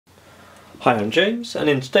Hi, I'm James, and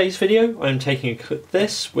in today's video I'm taking a look at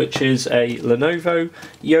this, which is a Lenovo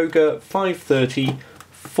Yoga 530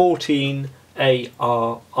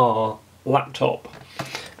 14ARR laptop.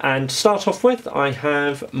 And to start off with, I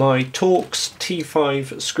have my Torx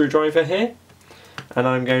T5 screwdriver here, and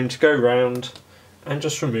I'm going to go around and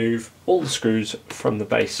just remove all the screws from the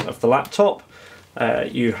base of the laptop.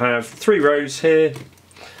 You have 3 rows here,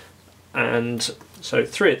 and so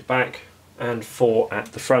 3 at the back and 4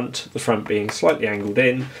 at the front being slightly angled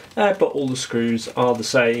in, but all the screws are the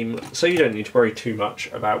same, so you don't need to worry too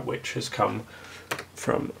much about which has come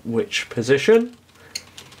from which position.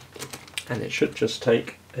 And it should just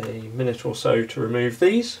take a minute or so to remove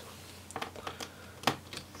these.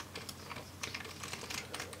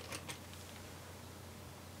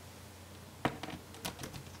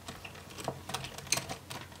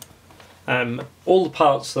 All the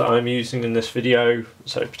parts that I'm using in this video,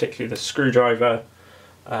 so particularly the screwdriver,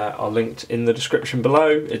 are linked in the description below.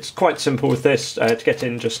 It's quite simple with this. To get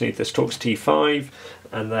in, just need this Torx T5,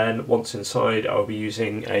 and then once inside I'll be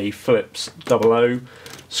using a Phillips 00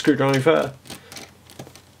 screwdriver,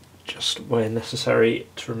 just where necessary,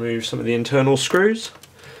 to remove some of the internal screws,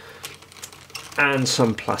 and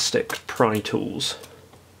some plastic pry tools.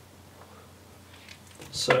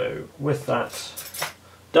 So with that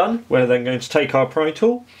done, we're then going to take our pry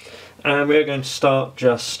tool and we're going to start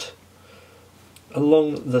just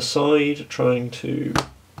along the side, trying to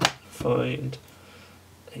find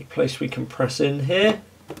a place we can press in here.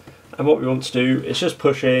 And what we want to do is just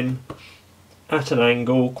push in at an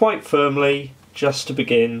angle quite firmly, just to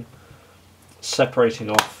begin separating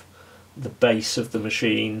off the base of the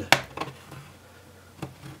machine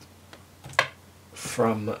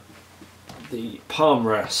from the palm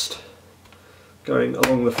rest. Going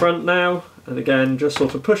along the front now, and again just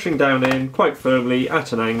sort of pushing down in quite firmly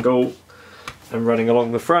at an angle and running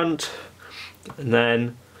along the front, and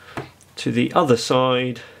then to the other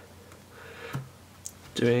side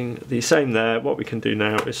doing the same there. What we can do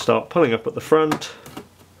now is start pulling up at the front,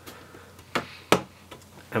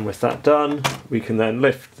 and with that done we can then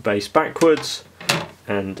lift the base backwards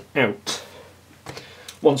and out.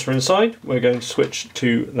 Once we're inside, we're going to switch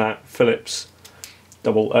to that Phillips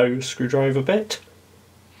 00 screwdriver bit,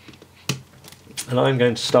 and I'm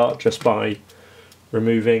going to start just by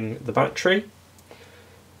removing the battery.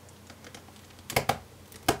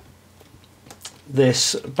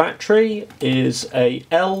 This battery is a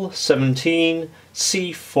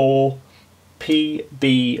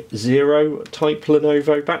L17C4PB0 type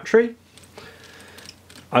Lenovo battery.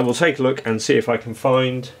 I will take a look and see if I can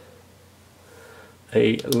find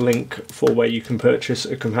a link for where you can purchase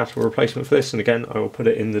a compatible replacement for this, and again I will put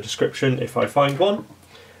it in the description if I find one.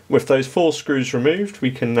 With those 4 screws removed, we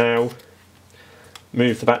can now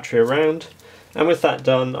move the battery around, and with that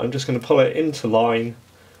done I'm just going to pull it into line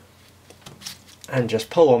and just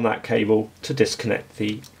pull on that cable to disconnect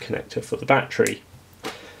the connector for the battery.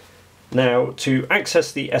 Now, to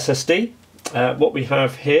access the SSD, what we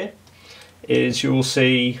have here is, you will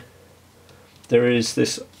see there is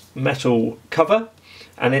this metal cover,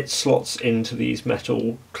 and it slots into these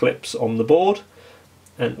metal clips on the board,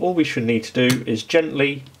 and all we should need to do is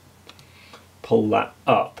gently pull that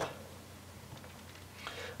up.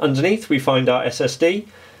 Underneath we find our SSD.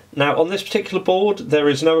 Now on this particular board there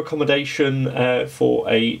is no accommodation for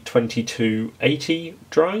a 2280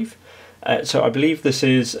 drive, so I believe this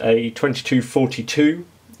is a 2242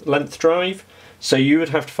 length drive, so you would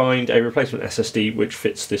have to find a replacement SSD which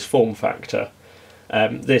fits this form factor.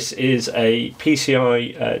 This is a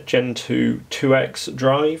PCI Gen 2 2X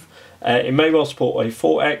drive. It may well support a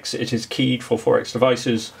 4X, it is keyed for 4X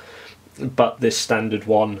devices, but this standard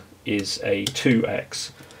one is a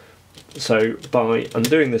 2X. So by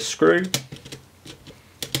undoing this screw,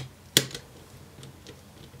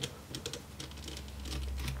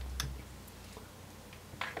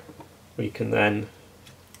 we can then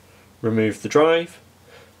remove the drive.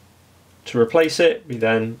 To replace it, we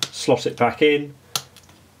then slot it back in,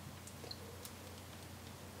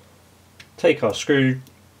 take our screw,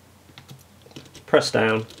 press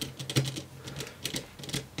down,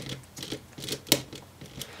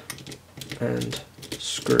 and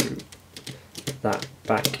screw that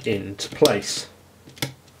back into place.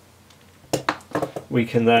 We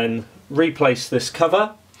can then replace this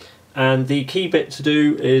cover, and the key bit to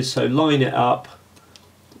do is so line it up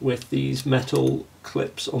with these metal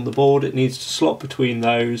clips on the board. It needs to slot between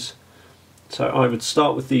those, so I would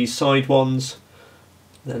start with these side ones,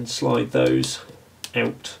 then slide those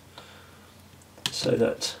out so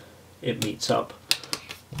that it meets up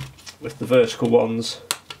with the vertical ones,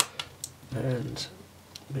 and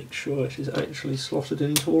make sure it is actually slotted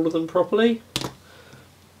into all of them properly.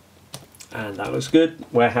 And that looks good,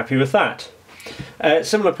 we're happy with that.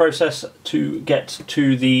 Similar process to get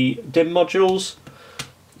to the DIMM modules.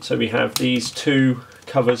 So we have these two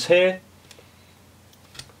covers here.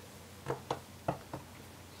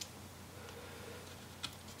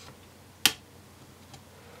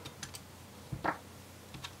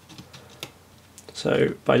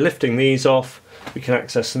 So by lifting these off, we can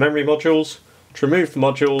access the memory modules. To remove the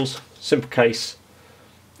modules, simple case,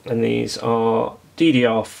 and these are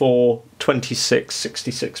DDR4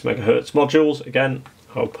 2666 MHz modules. Again,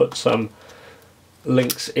 I'll put some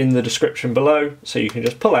links in the description below, so you can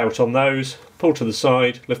just pull out on those, pull to the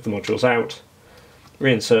side, lift the modules out,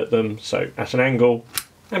 reinsert them so at an angle,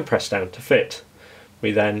 and press down to fit.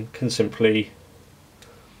 We then can simply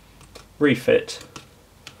refit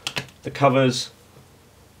the covers,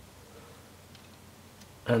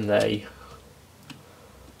 and they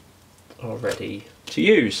are ready to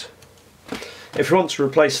use. If you want to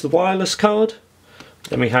replace the wireless card,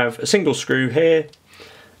 then we have a single screw here,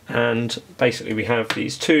 and basically we have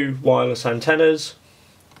these two wireless antennas,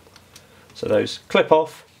 so those clip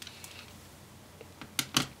off,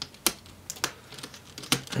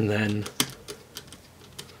 and then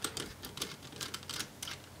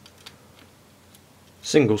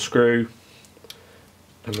single screw,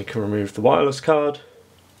 and we can remove the wireless card,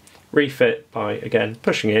 refit by again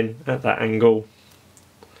pushing in at that angle,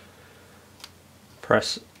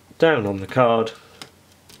 press down on the card,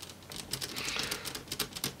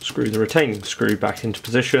 screw the retaining screw back into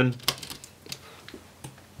position.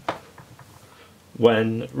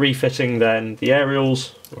 When refitting then the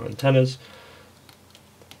aerials or antennas,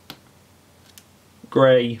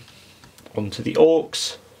 grey onto the aux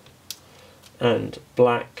and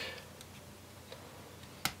black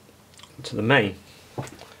to the main.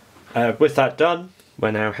 With that done,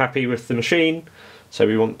 we're now happy with the machine, so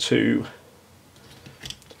we want to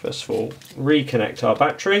first of all reconnect our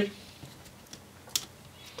battery.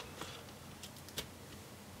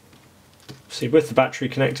 See, with the battery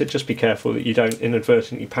connected, just be careful that you don't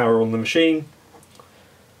inadvertently power on the machine.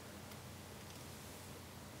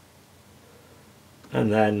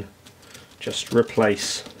 And then just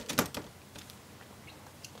replace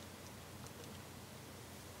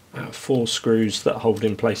our 4 screws that hold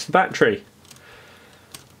in place the battery.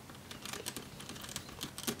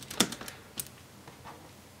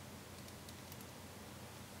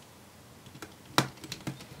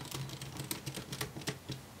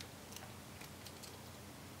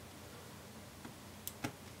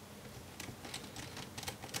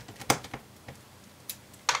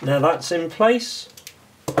 Now that's in place,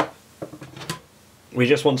 we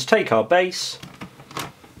just want to take our base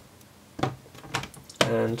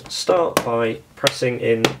and start by pressing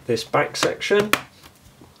in this back section,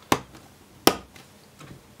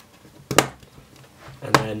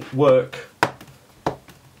 and then work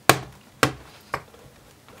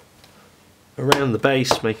around the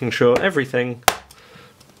base, making sure everything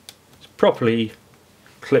is properly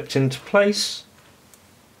clipped into place.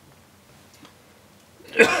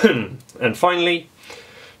 And finally,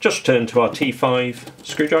 just return to our T5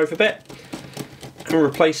 screwdriver bit and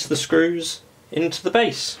replace the screws into the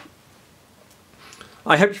base.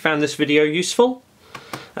 I hope you found this video useful.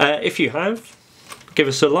 If you have, give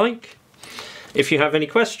us a like. If you have any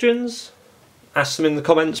questions, ask them in the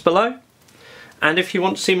comments below. And if you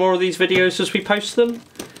want to see more of these videos as we post them,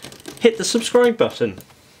 hit the subscribe button.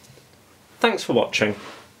 Thanks for watching.